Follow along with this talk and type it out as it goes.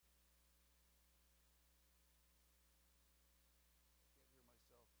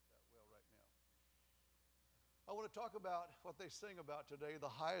I want to talk about what they sing about today, the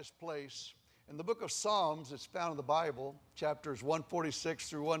highest place. In the book of Psalms, it's found in the Bible, chapters 146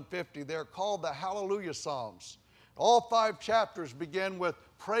 through 150. They're called the Hallelujah Psalms. All 5 chapters begin with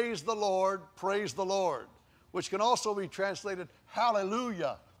praise the Lord, which can also be translated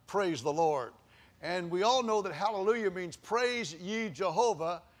hallelujah, praise the Lord. And we all know that hallelujah means praise ye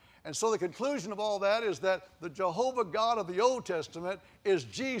Jehovah. And so the conclusion of all that is that the Jehovah God of the Old Testament is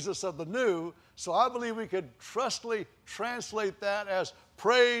Jesus of the New. So I believe we could trustfully translate that as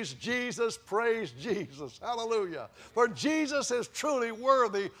praise Jesus, hallelujah. For Jesus is truly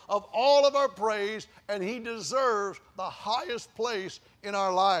worthy of all of our praise, and He deserves the highest place in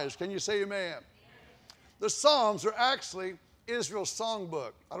our lives. Can you say amen? The Psalms are actually Israel's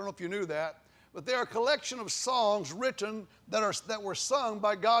songbook. I don't know if you knew that. But they are a collection of songs written that were sung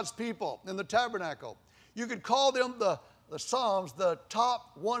by God's people in the tabernacle. You could call them the Psalms the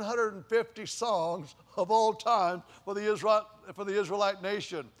top 150 songs of all time for the Israelite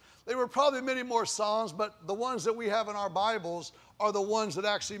nation. There were probably many more songs, but the ones that we have in our Bibles are the ones that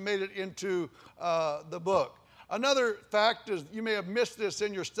actually made it into the book. Another fact is, you may have missed this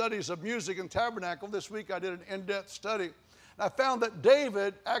in your studies of music and tabernacle. This week I did an in-depth study. I found that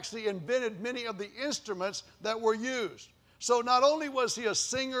David actually invented many of the instruments that were used. So not only was he a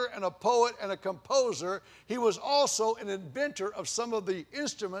singer and a poet and a composer, he was also an inventor of some of the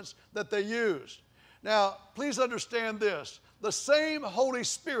instruments that they used. Now, please understand this. The same Holy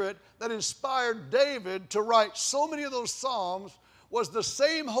Spirit that inspired David to write so many of those psalms was the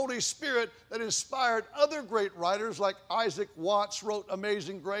same Holy Spirit that inspired other great writers like Isaac Watts wrote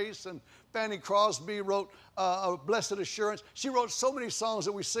Amazing Grace, and Fanny Crosby wrote Blessed Assurance. She wrote so many songs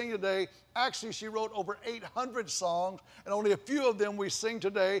that we sing today. Actually, she wrote over 800 songs, and only a few of them we sing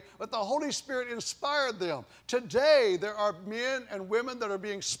today, but the Holy Spirit inspired them. Today, there are men and women that are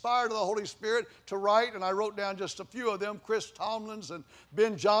being inspired of the Holy Spirit to write, and I wrote down just a few of them, Chris Tomlins and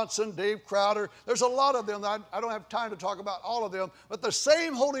Ben Johnson, Dave Crowder. There's a lot of them. I don't have time to talk about all of them, but the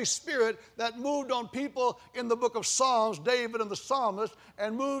same Holy Spirit that moved on people in the book of Psalms, David and the psalmist,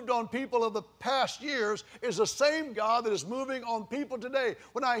 and moved on people of the past years, is the same God that is moving on people today.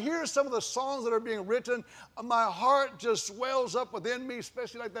 When I hear some of the songs that are being written, my heart just wells up within me,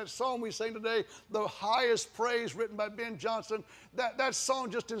 especially like that song we sang today, The Highest Praise, written by Ben Johnson. That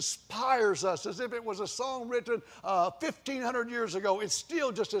song just inspires us as if it was a song written 1,500 years ago. It's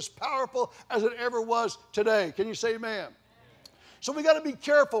still just as powerful as it ever was today. Can you say amen? So we got to be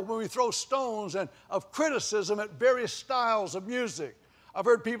careful when we throw stones of criticism at various styles of music. I've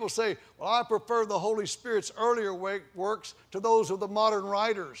heard people say, well, I prefer the Holy Spirit's earlier works to those of the modern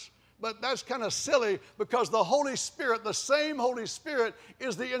writers. But that's kind of silly, because the Holy Spirit, the same Holy Spirit,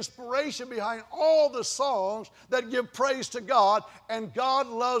 is the inspiration behind all the songs that give praise to God, and God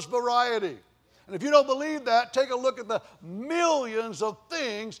loves variety. And if you don't believe that, take a look at the millions of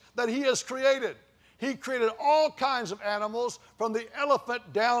things that He has created. He created all kinds of animals, from the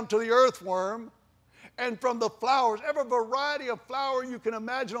elephant down to the earthworm, and from the flowers, every variety of flower you can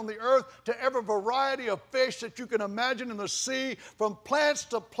imagine on the earth, to every variety of fish that you can imagine in the sea, from plants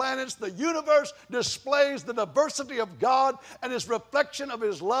to planets. The universe displays the diversity of God and His reflection of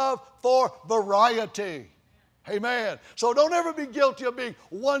His love for variety. Amen. So don't ever be guilty of being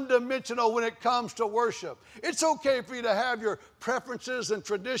one-dimensional when it comes to worship. It's okay for you to have your preferences and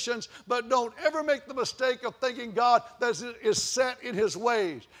traditions, but don't ever make the mistake of thinking God is set in His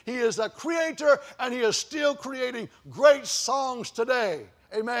ways. He is a creator, and He is still creating great songs today.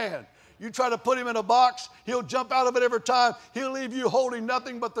 Amen. You try to put Him in a box, He'll jump out of it every time. He'll leave you holding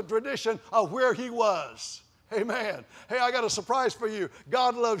nothing but the tradition of where He was. Amen. Hey, I got a surprise for you.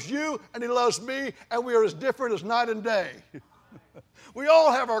 God loves you, and He loves me, and we are as different as night and day. We all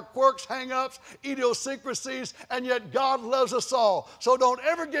have our quirks, hang-ups, idiosyncrasies, and yet God loves us all. So don't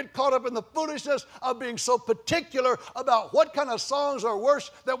ever get caught up in the foolishness of being so particular about what kind of songs or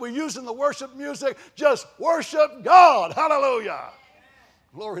worship that we use in the worship music. Just worship God. Hallelujah. Amen.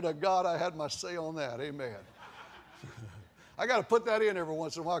 Glory to God. I had my say on that. Amen. I got to put that in every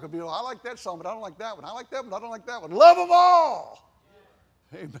once in a while. Because I like that song, but I don't like that one. I like that one, I don't like that one. Love them all.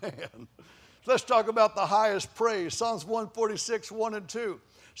 Yeah. Amen. Let's talk about the highest praise. Psalms 146, 1 and 2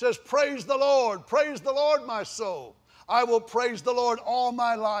 says, praise the Lord, my soul. I will praise the Lord all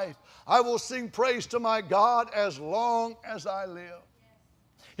my life. I will sing praise to my God as long as I live.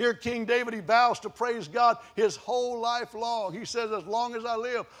 Here, King David, he vows to praise God his whole life long. He says, as long as I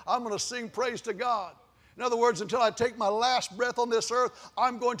live, I'm going to sing praise to God. In other words, until I take my last breath on this earth,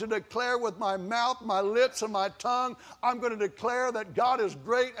 I'm going to declare with my mouth, my lips, and my tongue, I'm going to declare that God is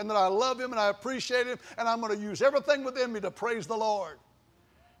great and that I love Him and I appreciate Him, and I'm going to use everything within me to praise the Lord.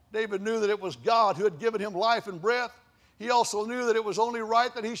 David knew that it was God who had given him life and breath. He also knew that it was only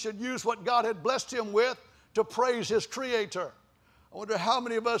right that he should use what God had blessed him with to praise his Creator. I wonder how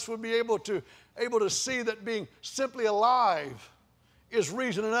many of us would be able to see that being simply alive is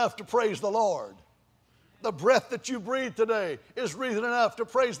reason enough to praise the Lord. The breath that you breathe today is reason enough to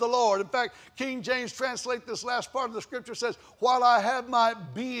praise the Lord. In fact, King James translate this last part of the scripture says, while I have my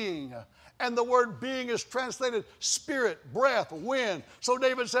being. And the word being is translated spirit, breath, wind. So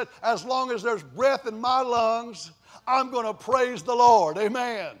David said, as long as there's breath in my lungs, I'm going to praise the Lord.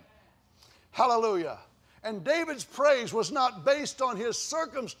 Amen. Hallelujah. And David's praise was not based on his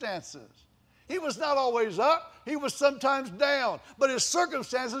circumstances. He was not always up. He was sometimes down. But his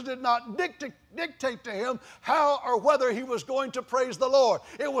circumstances did not dictate to him how or whether he was going to praise the Lord.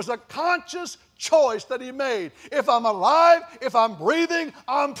 It was a conscious choice that he made. If I'm alive, if I'm breathing,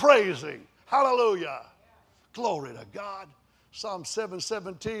 I'm praising. Hallelujah. Glory to God. Psalm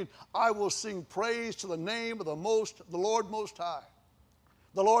 7:17, I will sing praise to the name of the Lord Most High.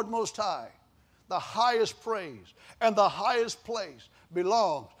 The Lord Most High. The highest praise and the highest place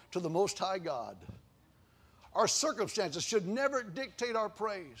belongs to the Most High God. Our circumstances should never dictate our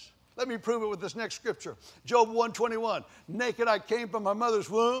praise. Let me prove it with this next scripture. Job 1:21. Naked I came from my mother's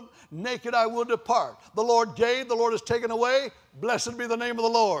womb, naked I will depart. The Lord gave, the Lord has taken away. Blessed be the name of the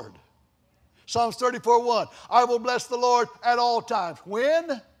Lord. Psalms 34:1. I will bless the Lord at all times.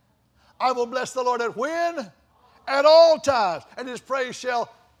 When? I will bless the Lord at when? At all times. And his praise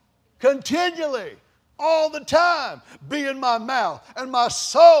shall continually, all the time, be in my mouth. And my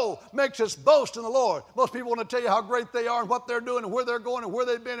soul makes its boast in the Lord. Most people want to tell you how great they are and what they're doing and where they're going and where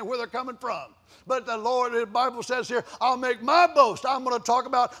they've been and where they're coming from. But the Lord, the Bible says here, I'll make my boast. I'm going to talk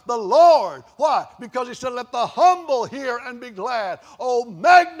about the Lord. Why? Because he said, let the humble hear and be glad. Oh,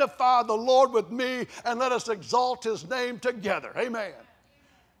 magnify the Lord with me and let us exalt his name together. Amen.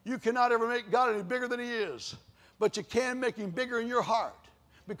 You cannot ever make God any bigger than he is, but you can make him bigger in your heart.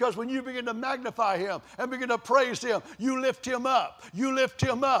 Because when you begin to magnify him and begin to praise him, you lift him up. You lift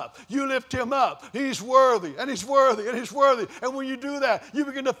him up. You lift him up. He's worthy, and he's worthy, and he's worthy. And when you do that, you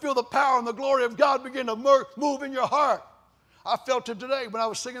begin to feel the power and the glory of God begin to move in your heart. I felt it today when I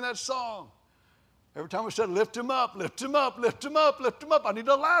was singing that song. Every time we said, lift him up, lift him up, lift him up, lift him up. I need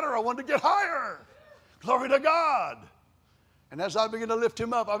a ladder. I want to get higher. Glory to God. And as I begin to lift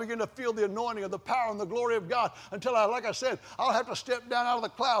him up, I begin to feel the anointing of the power and the glory of God until, like I said, I'll have to step down out of the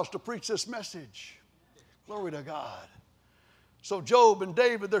clouds to preach this message. Glory to God. So Job and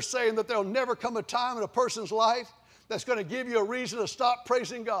David, they're saying that there'll never come a time in a person's life that's going to give you a reason to stop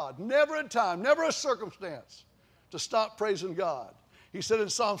praising God. Never a time, never a circumstance to stop praising God. He said in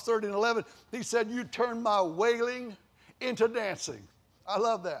Psalms 30:11, he said, you turn my wailing into dancing. I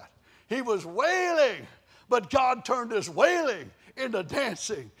love that. He was wailing, but God turned his wailing into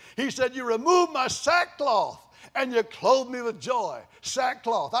dancing. He said, you removed my sackcloth and you clothed me with joy.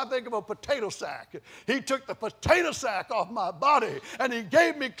 Sackcloth, I think of a potato sack. He took the potato sack off my body and he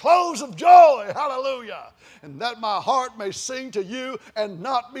gave me clothes of joy. Hallelujah. And that my heart may sing to you and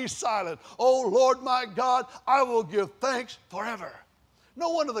not be silent. Oh Lord my God, I will give thanks forever.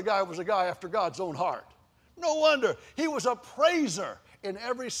 No wonder the guy was a guy after God's own heart. No wonder. He was a praiser in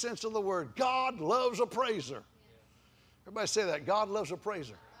every sense of the word. God loves a praiser. Everybody say that. God loves a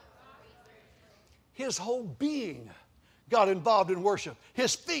praiser. His whole being got involved in worship.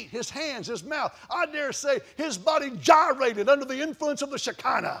 His feet, his hands, his mouth. I dare say his body gyrated under the influence of the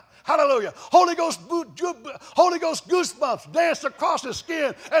Shekinah. Hallelujah. Holy Ghost goosebumps danced across his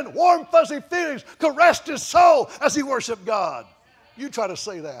skin and warm fuzzy feelings caressed his soul as he worshiped God. You try to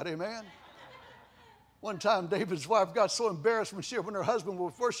say that. Amen. One time, David's wife got so embarrassed when her husband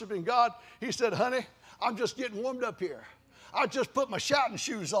was worshiping God. He said, honey, I'm just getting warmed up here. I just put my shouting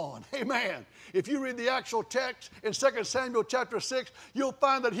shoes on. Amen. If you read the actual text in 2 Samuel chapter 6, you'll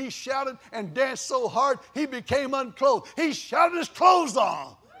find that he shouted and danced so hard, he became unclothed. He shouted his clothes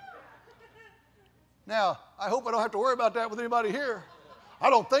on. Now, I hope I don't have to worry about that with anybody here. I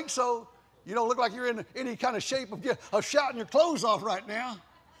don't think so. You don't look like you're in any kind of shape of shouting your clothes off right now.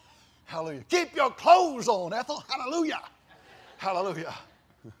 Hallelujah. Keep your clothes on, Ethel. Hallelujah. Hallelujah.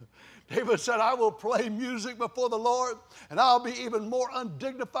 David said, I will play music before the Lord, and I'll be even more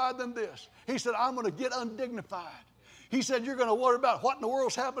undignified than this. He said, I'm going to get undignified. He said, you're going to worry about what in the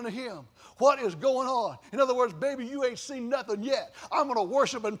world's happened to him. What is going on? In other words, baby, you ain't seen nothing yet. I'm going to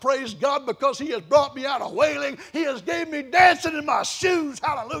worship and praise God because he has brought me out of wailing. He has gave me dancing in my shoes.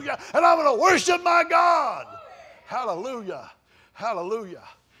 Hallelujah. And I'm going to worship my God. Hallelujah. Hallelujah.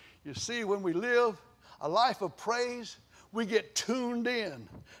 You see, when we live a life of praise, we get tuned in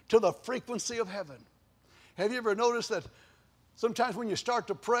to the frequency of heaven. Have you ever noticed that Sometimes when you start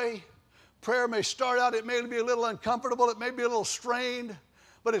to pray, prayer may start out, it may be a little uncomfortable, it may be a little strained,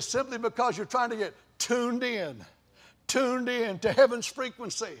 but it's simply because you're trying to get tuned in to heaven's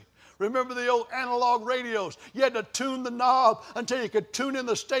frequency. Remember the old analog radios? You had to tune the knob until you could tune in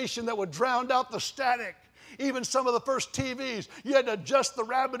the station that would drown out the static. Even some of the first TVs, you had to adjust the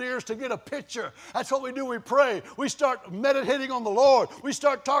rabbit ears to get a picture. That's what we do. We pray. We start meditating on the Lord. We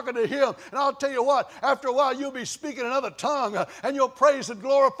start talking to Him. And I'll tell you what, after a while, you'll be speaking another tongue, and you'll praise and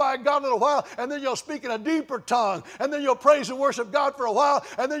glorify God a little while, and then you'll speak in a deeper tongue, and then you'll praise and worship God for a while,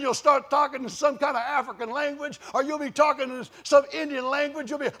 and then you'll start talking in some kind of African language, or you'll be talking in some Indian language.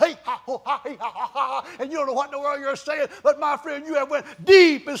 You'll be, hey, ha, ho, ha, hey, ha, ha, ha, and you don't know what in the world you're saying. But my friend, you have went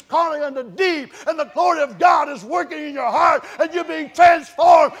deep is calling unto deep, and the glory of God is working in your heart, and you're being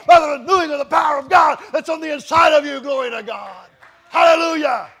transformed by the renewing of the power of God that's on the inside of you. Glory to God.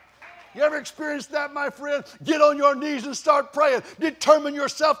 Hallelujah. You ever experienced that, my friend? Get on your knees and start praying. Determine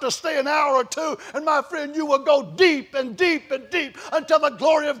yourself to stay an hour or two, and my friend, you will go deep and deep and deep until the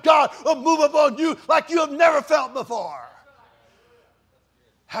glory of God will move upon you like you have never felt before.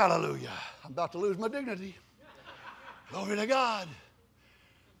 Hallelujah. I'm about to lose my dignity. Glory to God.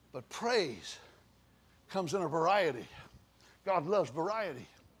 But praise comes in a variety. God loves variety.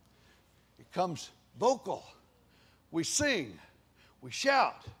 It comes vocal. We sing. We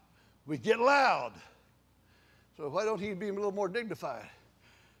shout. We get loud. So why don't He be a little more dignified?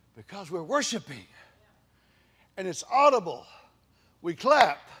 Because we're worshiping. And it's audible. We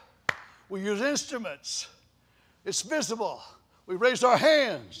clap. We use instruments. It's visible. We raise our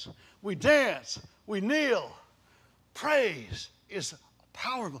hands. We dance. We kneel. Praise is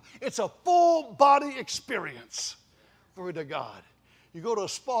powerful. It's a full body experience. Glory to God. You go to a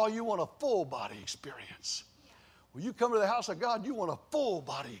spa, you want a full body experience. When you come to the house of God, you want a full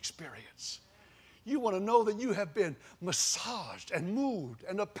body experience. You want to know that you have been massaged and moved,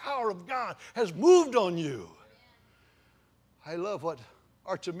 and the power of God has moved on you. I love what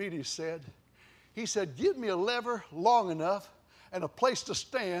Archimedes said. He said, give me a lever long enough and a place to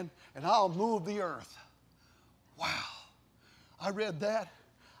stand, and I'll move the earth. Wow. I read that.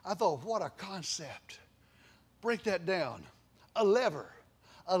 I thought, what a concept. Break that down. A lever.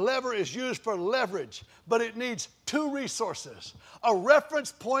 A lever is used for leverage, but it needs two resources. A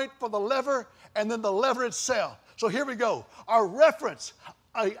reference point for the lever, and then the lever itself. So here we go. Our reference,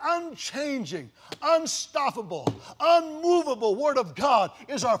 an unchanging, unstoppable, unmovable Word of God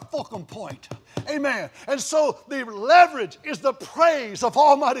is our fulcrum point. Amen. And so the leverage is the praise of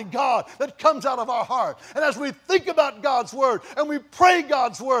Almighty God that comes out of our heart. And as we think about God's Word and we pray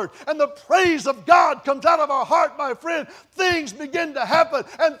God's Word and the praise of God comes out of our heart, my friend, things begin to happen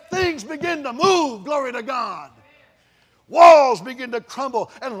and things begin to move. Glory to God. Walls begin to crumble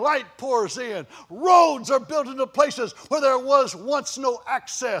and light pours in. Roads are built into places where there was once no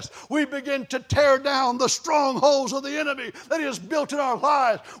access. We begin to tear down the strongholds of the enemy that is built in our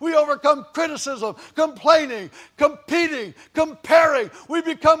lives. We overcome criticism, complaining, competing, comparing. We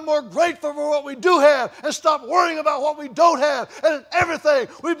become more grateful for what we do have and stop worrying about what we don't have. And in everything,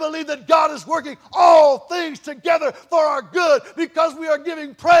 we believe that God is working all things together for our good because we are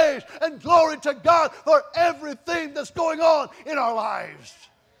giving praise and glory to God for everything that's going on in our lives.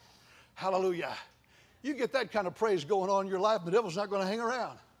 Hallelujah. You get that kind of praise going on in your life, the devil's not going to hang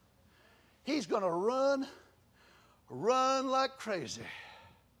around. He's going to run like crazy.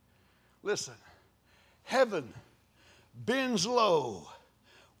 Listen, heaven bends low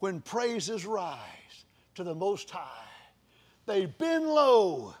when praises rise to the Most High. They bend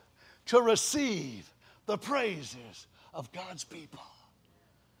low to receive the praises of God's people.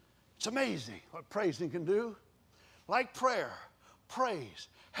 It's amazing what praising can do. Like prayer, praise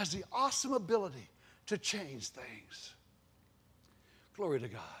has the awesome ability to change things. Glory to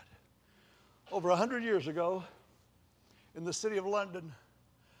God. Over 100 years ago, in the city of London,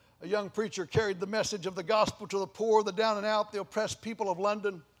 a young preacher carried the message of the gospel to the poor, the down and out, the oppressed people of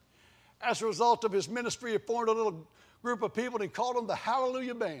London. As a result of his ministry, he formed a little group of people, and he called them the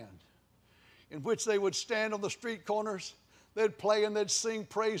Hallelujah Band, in which they would stand on the street corners, they'd play and they'd sing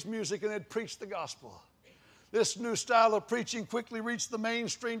praise music, and they'd preach the gospel. This new style of preaching quickly reached the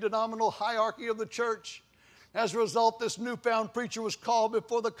mainstream denominational hierarchy of the church. As a result, this newfound preacher was called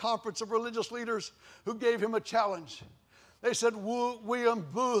before the conference of religious leaders who gave him a challenge. They said, William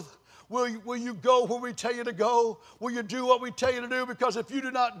Booth, will you go where we tell you to go? Will you do what we tell you to do? Because if you do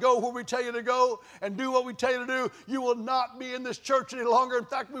not go where we tell you to go and do what we tell you to do, you will not be in this church any longer. In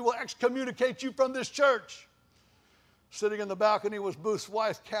fact, we will excommunicate you from this church. Sitting in the balcony was Booth's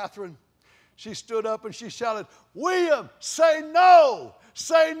wife, Catherine. She stood up and she shouted, William, say no,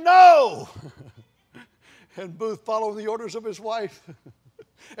 say no. And Booth, following the orders of his wife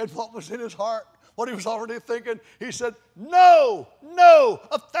and what was in his heart, what he was already thinking, he said, no, no,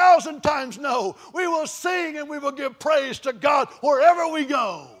 1,000 times no. We will sing and we will give praise to God wherever we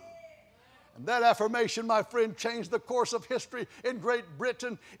go. And that affirmation, my friend, changed the course of history in Great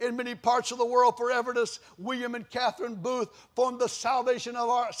Britain, in many parts of the world forever. William and Catherine Booth formed the Salvation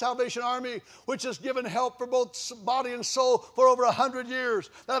Army, which has given help for both body and soul for over 100 years.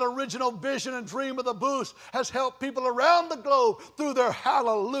 That original vision and dream of the Booths has helped people around the globe through their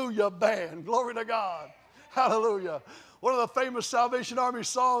Hallelujah band. Glory to God. Hallelujah. One of the famous Salvation Army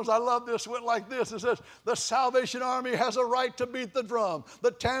songs, I love this, went like this. It says, the Salvation Army has a right to beat the drum, the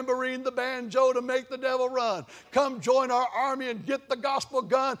tambourine, the banjo to make the devil run. Come join our army and get the gospel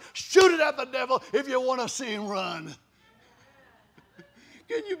gun. Shoot it at the devil if you want to see him run.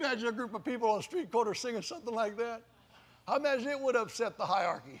 Can you imagine a group of people on a street corner singing something like that? I imagine it would upset the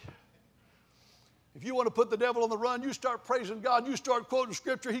hierarchy. If you want to put the devil on the run, you start praising God, you start quoting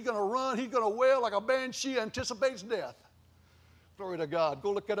Scripture, he's going to run, he's going to wail like a banshee, anticipates death. Glory to God.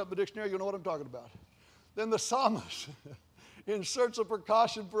 Go look that up in the dictionary, you'll know what I'm talking about. Then the psalmist inserts a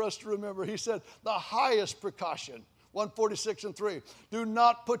precaution for us to remember. He said, the highest precaution, 146:3, do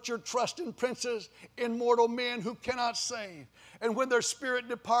not put your trust in princes, in mortal men who cannot save. And when their spirit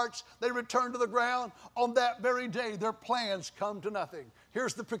departs, they return to the ground. On that very day, their plans come to nothing.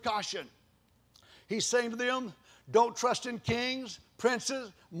 Here's the precaution. He's saying to them, don't trust in kings,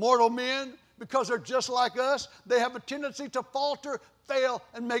 princes, mortal men, because they're just like us. They have a tendency to falter, fail,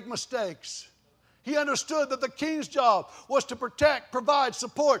 and make mistakes. He understood that the king's job was to protect, provide,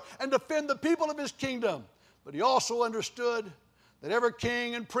 support, and defend the people of his kingdom. But he also understood that every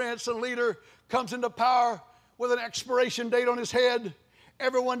king and prince and leader comes into power with an expiration date on his head.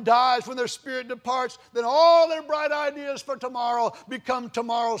 Everyone dies when their spirit departs. Then all their bright ideas for tomorrow become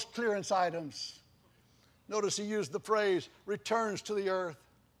tomorrow's clearance items. Notice he used the phrase, returns to the earth.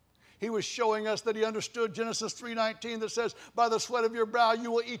 He was showing us that he understood Genesis 3:19 that says, by the sweat of your brow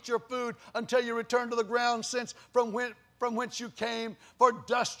you will eat your food until you return to the ground, since from whence you came, for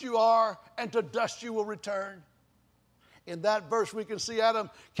dust you are, and to dust you will return. In that verse we can see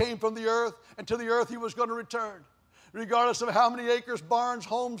Adam came from the earth, and to the earth he was going to return. Regardless of how many acres, barns,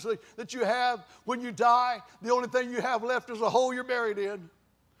 homes that you have, when you die, the only thing you have left is a hole you're buried in.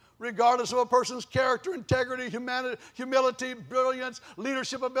 Regardless of a person's character, integrity, humility, brilliance,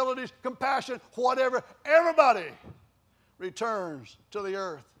 leadership abilities, compassion, whatever, everybody returns to the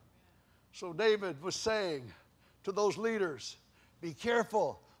earth. So David was saying to those leaders, be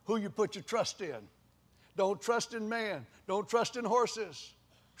careful who you put your trust in. Don't trust in man. Don't trust in horses.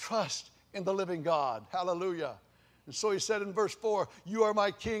 Trust in the living God. Hallelujah. And so he said in verse 4, you are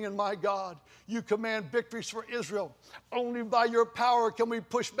my king and my God. You command victories for Israel. Only by your power can we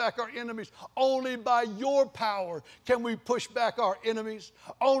push back our enemies. Only by your power can we push back our enemies.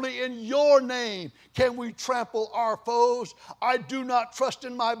 Only in your name can we trample our foes. I do not trust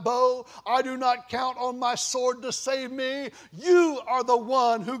in my bow. I do not count on my sword to save me. You are the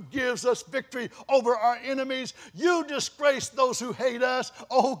one who gives us victory over our enemies. You disgrace those who hate us.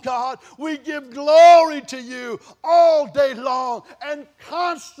 Oh God, we give glory to you all day long, and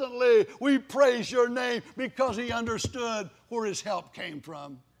constantly we praise your name because he understood where his help came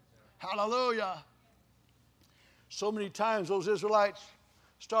from. Hallelujah. So many times those Israelites,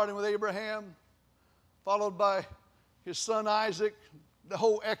 starting with Abraham, followed by his son Isaac, the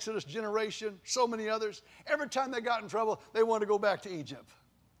whole Exodus generation, so many others, every time they got in trouble, they wanted to go back to Egypt.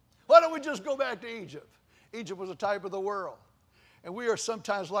 Why don't we just go back to Egypt? Egypt was a type of the world. And we are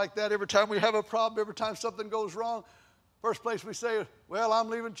sometimes like that. Every time we have a problem, every time something goes wrong, first place we say, well, I'm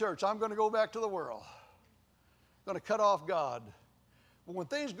leaving church. I'm going to go back to the world. I'm going to cut off God. But when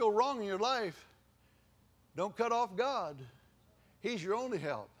things go wrong in your life, don't cut off God. He's your only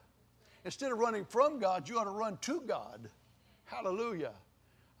help. Instead of running from God, you ought to run to God. Hallelujah.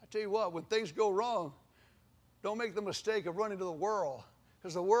 I tell you what, when things go wrong, don't make the mistake of running to the world,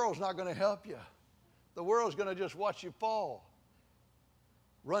 because the world's not going to help you. The world's going to just watch you fall.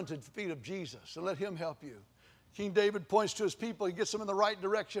 Run to the feet of Jesus and let him help you. King David points to his people. He gets them in the right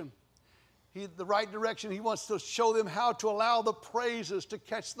direction. He wants to show them how to allow the praises to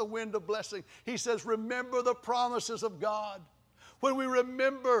catch the wind of blessing. He says, remember the promises of God. When we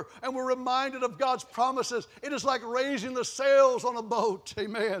remember and we're reminded of God's promises, it is like raising the sails on a boat.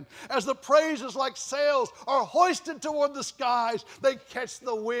 Amen. As the praises like sails are hoisted toward the skies, they catch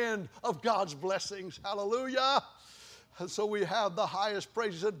the wind of God's blessings. Hallelujah. And so we have the highest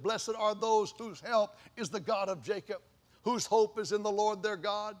praise. He said, blessed are those whose help is the God of Jacob, whose hope is in the Lord their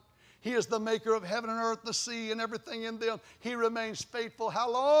God. He is the maker of heaven and earth, the sea, and everything in them. He remains faithful.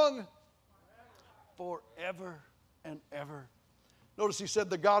 How long? forever and ever. Notice he said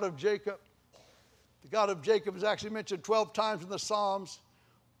the God of Jacob. The God of Jacob is actually mentioned 12 times in the Psalms.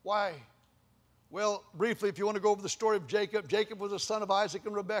 Why? Well, briefly, if you want to go over the story of Jacob, Jacob was a son of Isaac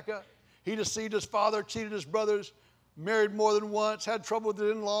and Rebekah. He deceived his father, cheated his brothers, married more than once, had trouble with his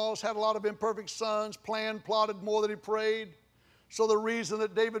in-laws, had a lot of imperfect sons, planned, plotted more than he prayed. So the reason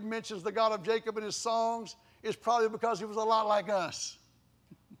that David mentions the God of Jacob in his songs is probably because he was a lot like us.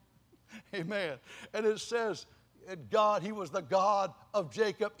 Amen. And it says that God, he was the God of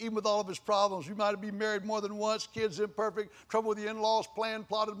Jacob, even with all of his problems. You might be married more than once, kids imperfect, trouble with the in-laws, planned,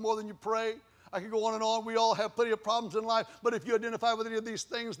 plotted more than you pray. I could go on and on. We all have plenty of problems in life. But if you identify with any of these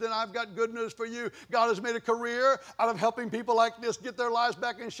things, then I've got good news for you. God has made a career out of helping people like this get their lives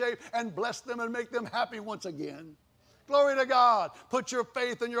back in shape and bless them and make them happy once again. Glory to God. Put your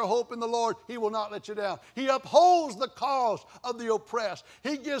faith and your hope in the Lord. He will not let you down. He upholds the cause of the oppressed.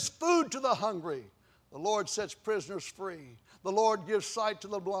 He gives food to the hungry. The Lord sets prisoners free. The Lord gives sight to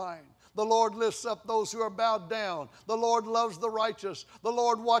the blind. The Lord lifts up those who are bowed down. The Lord loves the righteous. The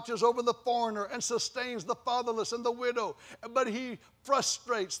Lord watches over the foreigner and sustains the fatherless and the widow. But he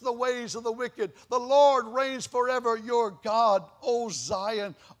frustrates the ways of the wicked. The Lord reigns forever. Your God, O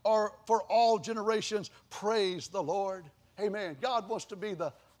Zion, are for all generations. Praise the Lord. Amen. God wants to be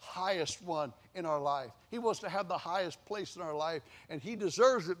the highest one in our life. He wants to have the highest place in our life. And he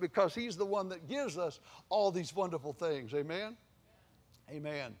deserves it because he's the one that gives us all these wonderful things. Amen.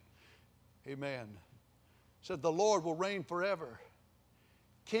 Amen. Amen. Said the Lord will reign forever.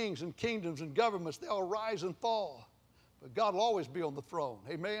 Kings and kingdoms and governments, they'll rise and fall. But God will always be on the throne.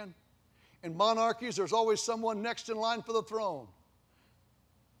 Amen. In monarchies, there's always someone next in line for the throne.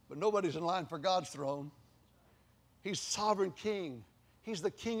 But nobody's in line for God's throne. He's sovereign king. He's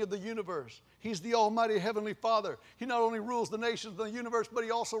the king of the universe. He's the almighty heavenly Father. He not only rules the nations of the universe, but he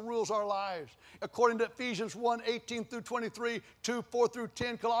also rules our lives. According to Ephesians 1, 18 through 23, 2, 4 through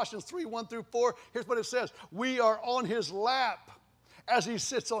 10, Colossians 3, 1 through 4, here's what it says. We are on his lap as he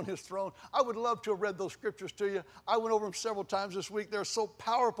sits on his throne. I would love to have read those scriptures to you. I went over them several times this week. They're so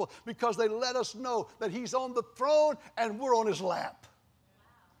powerful because they let us know that he's on the throne and we're on his lap.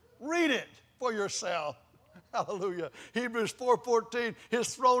 Read it for yourself. Hallelujah. Hebrews 4:14,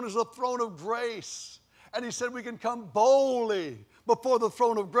 his throne is a throne of grace. And he said we can come boldly before the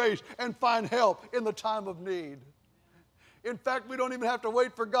throne of grace and find help in the time of need. In fact, we don't even have to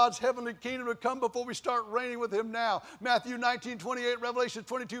wait for God's heavenly kingdom to come before we start reigning with him now. Matthew 19:28, Revelation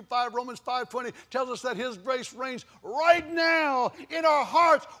 22:5, Romans 5:20 tells us that his grace reigns right now in our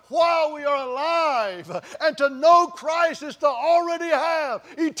hearts while we are alive. And to know Christ is to already have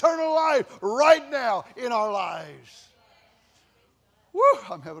eternal life right now in our lives. Woo,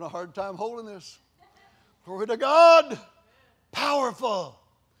 I'm having a hard time holding this. Glory to God. Powerful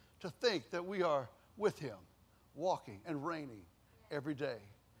to think that we are with him, walking and reigning every day.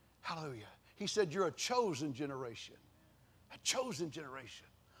 Hallelujah. He said, you're a chosen generation. A chosen generation.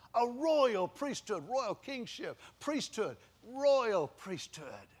 A royal priesthood, royal kingship, priesthood, royal priesthood.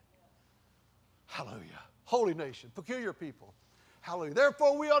 Hallelujah. Holy nation, peculiar people. Hallelujah.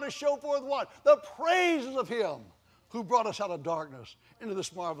 Therefore, we ought to show forth what? The praises of him who brought us out of darkness into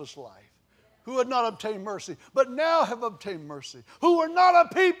this marvelous life. Who had not obtained mercy, but now have obtained mercy. Who were not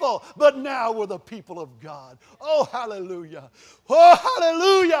a people, but now were the people of God. Oh, hallelujah. Oh,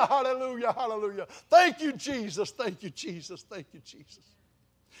 hallelujah, hallelujah, hallelujah. Thank you, Jesus. Thank you, Jesus. Thank you, Jesus.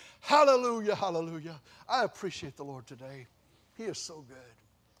 Hallelujah, hallelujah. I appreciate the Lord today. He is so good.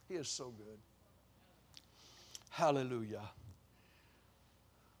 He is so good. Hallelujah.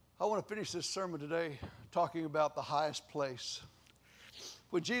 I want to finish this sermon today talking about the highest place.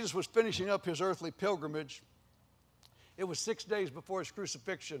 When Jesus was finishing up his earthly pilgrimage, it was 6 days before his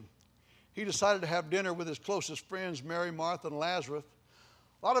crucifixion. He decided to have dinner with his closest friends, Mary, Martha, and Lazarus.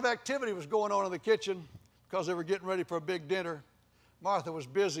 A lot of activity was going on in the kitchen because they were getting ready for a big dinner. Martha was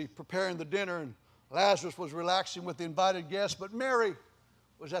busy preparing the dinner, and Lazarus was relaxing with the invited guests, but Mary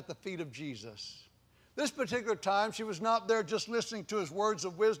was at the feet of Jesus. This particular time, she was not there just listening to his words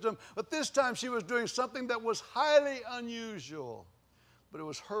of wisdom, but this time she was doing something that was highly unusual. But it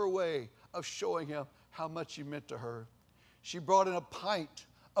was her way of showing him how much he meant to her. She brought in a pint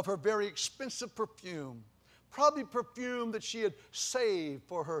of her very expensive perfume, probably perfume that she had saved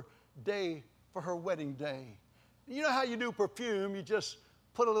for her day, for her wedding day. You know how you do perfume? You just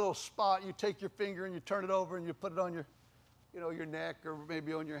put a little spot, you take your finger and you turn it over and you put it on your, your neck or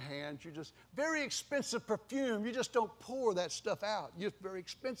maybe on your hands. You just, very expensive perfume. You just don't pour that stuff out. It's very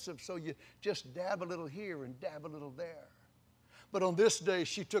expensive, so you just dab a little here and dab a little there. But on this day,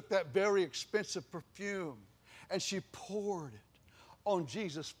 she took that very expensive perfume and she poured it on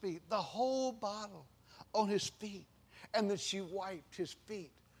Jesus' feet, the whole bottle on his feet. And then she wiped his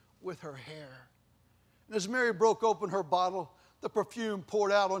feet with her hair. And as Mary broke open her bottle, the perfume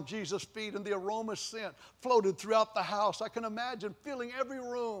poured out on Jesus' feet, and the aroma scent floated throughout the house. I can imagine filling every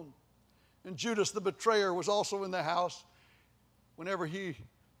room. And Judas, the betrayer, was also in the house. Whenever he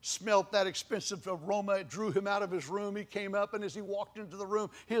smelt that expensive aroma, it drew him out of his room. He came up, and as he walked into the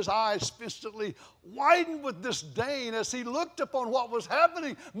room, his eyes instantly widened with disdain as he looked upon what was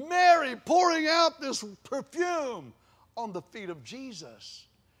happening. Mary pouring out this perfume on the feet of Jesus.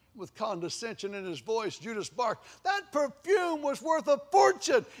 With condescension in his voice, Judas barked, "That perfume was worth a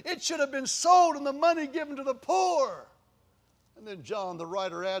fortune. It should have been sold and the money given to the poor." And then John, the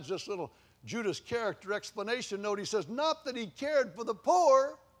writer, adds this little Judas character explanation note. He says, not that he cared for the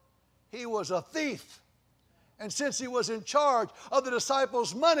poor, he was a thief. And since he was in charge of the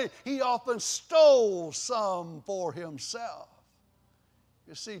disciples' money, he often stole some for himself.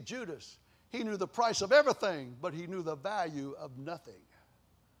 You see, Judas, he knew the price of everything, but he knew the value of nothing.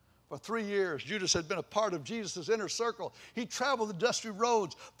 For 3 years, Judas had been a part of Jesus' inner circle. He traveled the dusty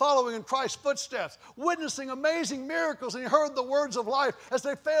roads, following in Christ's footsteps, witnessing amazing miracles, and he heard the words of life as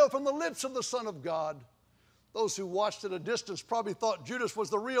they fell from the lips of the Son of God. Those who watched at a distance probably thought Judas was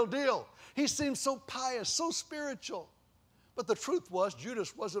the real deal. He seemed so pious, so spiritual. But the truth was,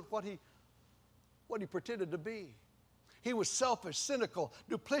 Judas wasn't what he pretended to be. He was selfish, cynical,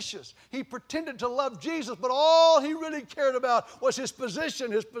 duplicitous. He pretended to love Jesus, but all he really cared about was his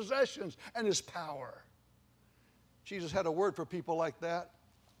position, his possessions, and his power. Jesus had a word for people like that.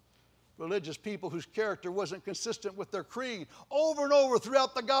 Religious people whose character wasn't consistent with their creed. Over and over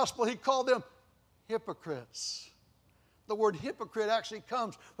throughout the gospel, he called them hypocrites. The word hypocrite actually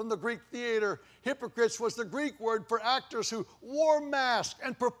comes from the Greek theater. Hypocrites was the Greek word for actors who wore masks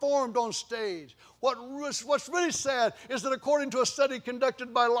and performed on stage. What's really sad is that according to a study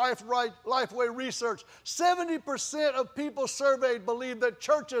conducted by Lifeway Research, 70% of people surveyed believe that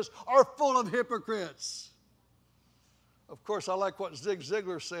churches are full of hypocrites. Of course, I like what Zig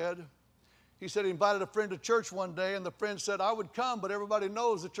Ziglar said. He said he invited a friend to church one day, and the friend said, "I would come, but everybody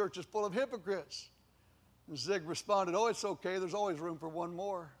knows the church is full of hypocrites." And Zig responded, "Oh, it's okay. There's always room for one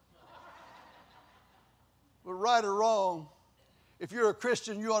more." But right or wrong, if you're a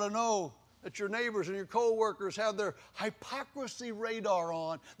Christian, you ought to know that your neighbors and your co-workers have their hypocrisy radar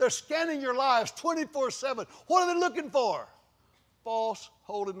on. They're scanning your lives 24/7. What are they looking for? False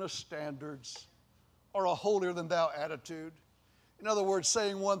holiness standards or a holier-than-thou attitude. In other words,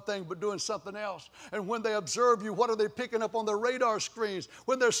 saying one thing but doing something else. And when they observe you, what are they picking up on their radar screens?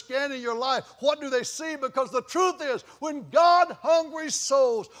 When they're scanning your life, what do they see? Because the truth is, when God-hungry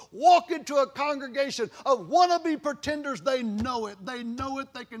souls walk into a congregation of wannabe pretenders, they know it. They know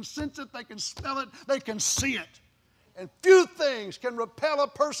it. They can sense it. They can smell it. They can see it. And few things can repel a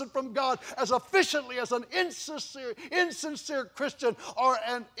person from God as efficiently as an insincere Christian or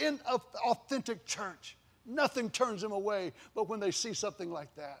an inauthentic church. Nothing turns them away but when they see something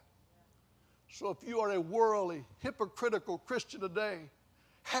like that. So if you are a worldly, hypocritical Christian today,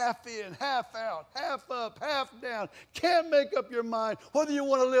 half in, half out, half up, half down, can't make up your mind whether you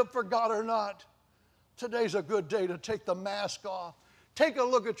want to live for God or not, today's a good day to take the mask off. Take a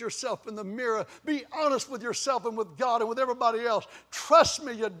look at yourself in the mirror. Be honest with yourself and with God and with everybody else. Trust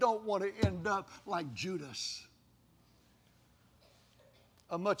me, you don't want to end up like Judas.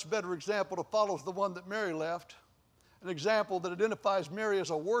 A much better example to follow is the one that Mary left, an example that identifies Mary as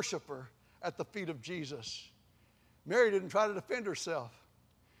a worshiper at the feet of Jesus. Mary didn't try to defend herself.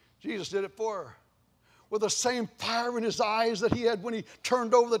 Jesus did it for her. With the same fire in his eyes that he had when he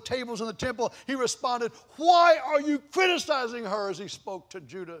turned over the tables in the temple, he responded, "Why are you criticizing her?" as he spoke to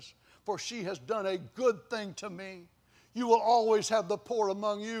Judas. "For she has done a good thing to me. You will always have the poor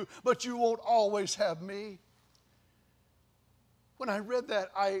among you, but you won't always have me." When I read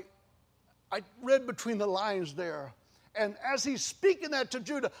that, I read between the lines there. And as he's speaking that to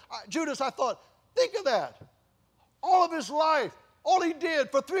Judas, I thought, think of that. All of his life, all he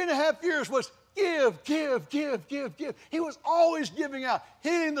did for 3.5 years was give, give, give, give, give. He was always giving out,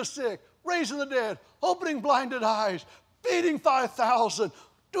 healing the sick, raising the dead, opening blinded eyes, feeding 5,000,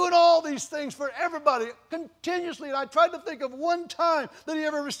 doing all these things for everybody continuously. And I tried to think of one time that he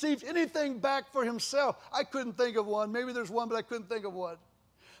ever received anything back for himself. I couldn't think of one. Maybe there's one, but I couldn't think of one.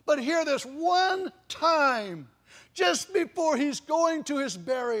 But here, this one time, just before he's going to his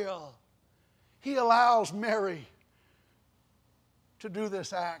burial, he allows Mary to do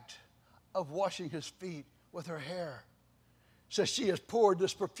this act of washing his feet with her hair. Says, "She has poured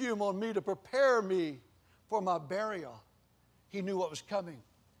this perfume on me to prepare me for my burial." He knew what was coming.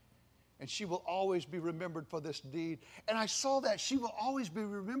 and she will always be remembered for this deed. And I saw that she will always be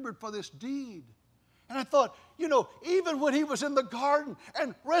remembered for this deed. And I thought, even when he was in the garden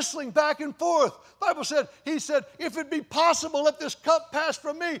and wrestling back and forth, the Bible said, he said, if it be possible, let this cup pass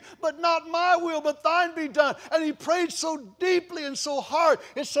from me, but not my will, but thine be done. And he prayed so deeply and so hard.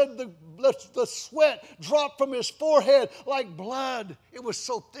 It said the sweat dropped from his forehead like blood. It was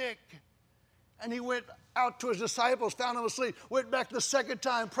so thick. And he went out to his disciples, found them asleep, went back the second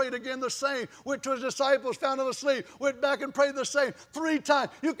time, prayed again the same, went to his disciples, found them asleep, went back and prayed the same 3 times.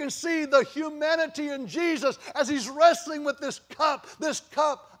 You can see the humanity in Jesus as he's wrestling with this cup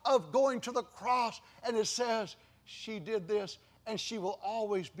of going to the cross. And it says, she did this, and she will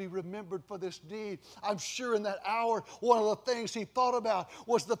always be remembered for this deed. I'm sure in that hour, one of the things he thought about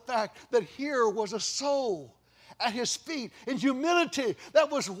was the fact that here was a soul at his feet in humility that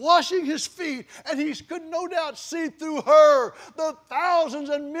was washing his feet, and he could no doubt see through her the thousands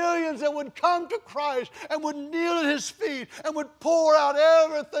and millions that would come to Christ and would kneel at his feet and would pour out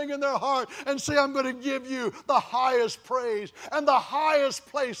everything in their heart and say, I'm going to give you the highest praise and the highest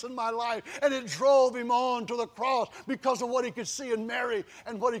place in my life. And it drove him on to the cross because of what he could see in Mary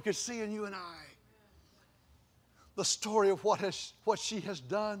and what he could see in you and I. The story of what she has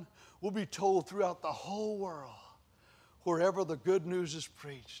done will be told throughout the whole world, wherever the good news is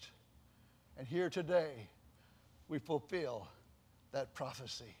preached. And here today, we fulfill that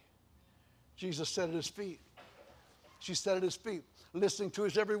prophecy. Jesus sat at his feet. She sat at his feet, listening to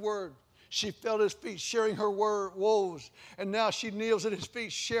his every word. She fell at his feet, sharing her woes. And now she kneels at his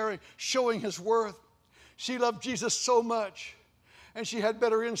feet, showing his worth. She loved Jesus so much, and she had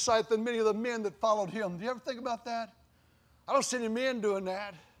better insight than many of the men that followed him. Do you ever think about that? I don't see any men doing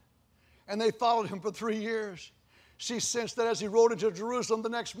that. And they followed him for 3 years. She sensed that as he rode into Jerusalem the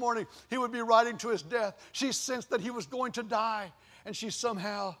next morning, he would be riding to his death. She sensed that he was going to die. And she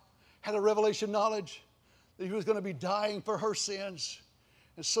somehow had a revelation knowledge that he was going to be dying for her sins.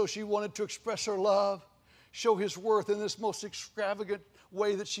 And so she wanted to express her love, show his worth in this most extravagant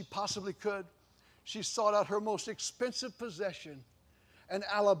way that she possibly could. She sought out her most expensive possession, an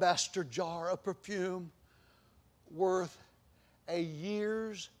alabaster jar of perfume worth a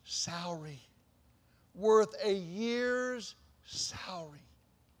year's salary. Worth a year's salary.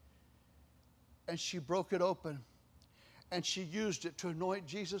 And she broke it open, and she used it to anoint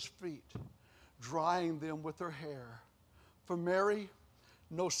Jesus' feet, drying them with her hair. For Mary,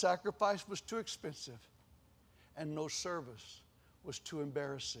 no sacrifice was too expensive, and no service was too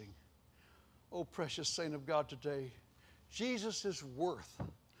embarrassing. Oh, precious saint of God today, Jesus is worth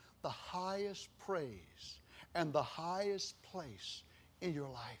the highest praise and the highest place in your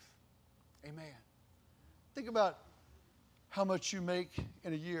life. Amen. Think about how much you make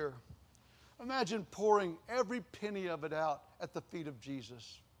in a year. Imagine pouring every penny of it out at the feet of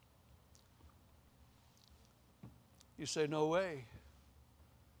Jesus. You say, no way.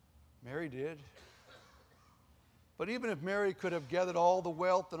 Mary did. But even if Mary could have gathered all the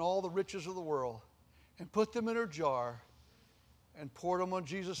wealth and all the riches of the world and put them in her jar and poured them on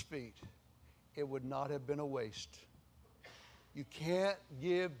Jesus' feet, it would not have been a waste. You can't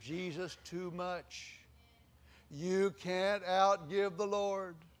give Jesus too much. You can't outgive the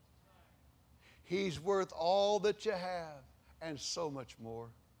Lord. He's worth all that you have and so much more.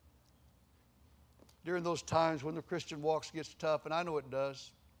 During those times when the Christian walk gets tough, and I know it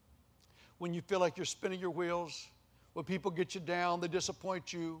does, when you feel like you're spinning your wheels, when people get you down, they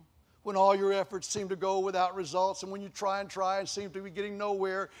disappoint you, when all your efforts seem to go without results, and when you try and seem to be getting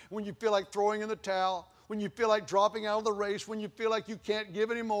nowhere, when you feel like throwing in the towel, when you feel like dropping out of the race, when you feel like you can't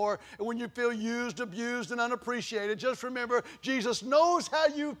give anymore, and when you feel used, abused, and unappreciated, just remember, Jesus knows how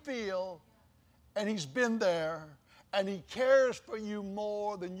you feel, and he's been there, and he cares for you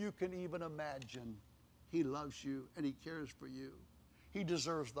more than you can even imagine. He loves you, and he cares for you. He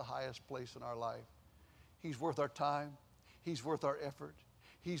deserves the highest place in our life. He's worth our time. He's worth our effort.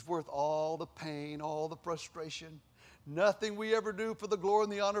 He's worth all the pain, all the frustration. Nothing we ever do for the glory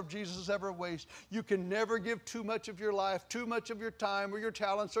and the honor of Jesus is ever a waste. You can never give too much of your life, too much of your time or your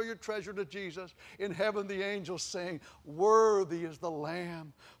talents or your treasure to Jesus. In heaven, the angels sing, worthy is the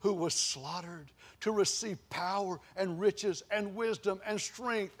Lamb who was slaughtered to receive power and riches and wisdom and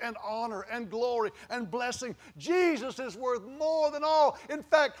strength and honor and glory and blessing. Jesus is worth more than all. In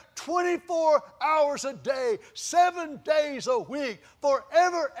fact, 24 hours a day, 7 days a week,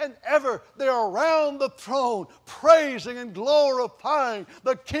 forever and ever, they're around the throne, praising and glorifying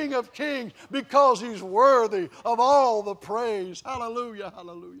the King of Kings because he's worthy of all the praise. Hallelujah,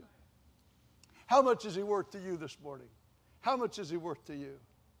 hallelujah. How much is he worth to you this morning? How much is he worth to you?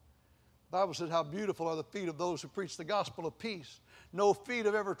 The Bible says, how beautiful are the feet of those who preach the gospel of peace. No feet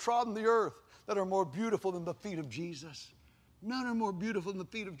have ever trodden the earth that are more beautiful than the feet of Jesus. None are more beautiful than the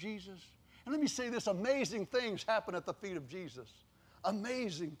feet of Jesus. And let me say this, amazing things happen at the feet of Jesus.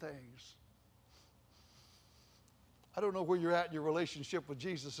 Amazing things. I don't know where you're at in your relationship with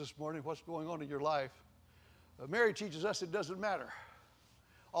Jesus this morning, what's going on in your life. Mary teaches us it doesn't matter.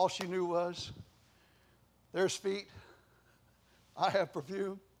 All she knew was, there's feet. I have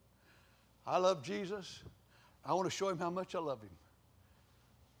perfume. I love Jesus. I want to show him how much I love him.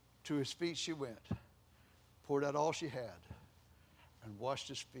 To his feet she went, poured out all she had, and washed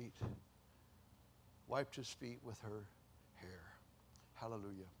his feet, wiped his feet with her hair.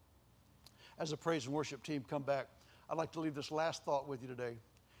 Hallelujah. As the praise and worship team come back, I'd like to leave this last thought with you today.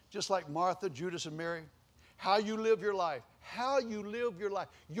 Just like Martha, Judas, and Mary, how you live your life,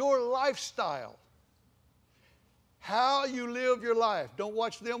 your lifestyle, how you live your life. Don't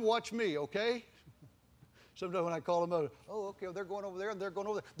watch them, watch me, okay? Sometimes when I call them out, oh, okay, well, they're going over there and they're going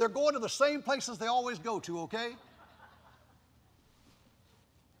over there. They're going to the same places they always go to, okay?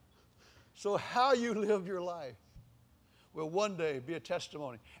 So how you live your life will one day be a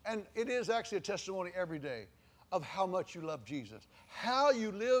testimony. And it is actually a testimony every day of how much you love Jesus. How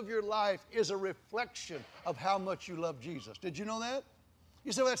you live your life is a reflection of how much you love Jesus. Did you know that?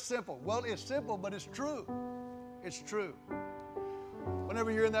 You say, well, that's simple. Well, it's simple, but it's true. It's true. Whenever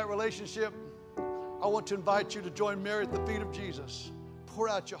you're in that relationship, I want to invite you to join Mary at the feet of Jesus. Pour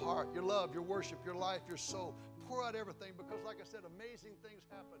out your heart, your love, your worship, your life, your soul. Pour out everything because, like I said, amazing things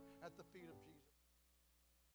happen at the feet of Jesus.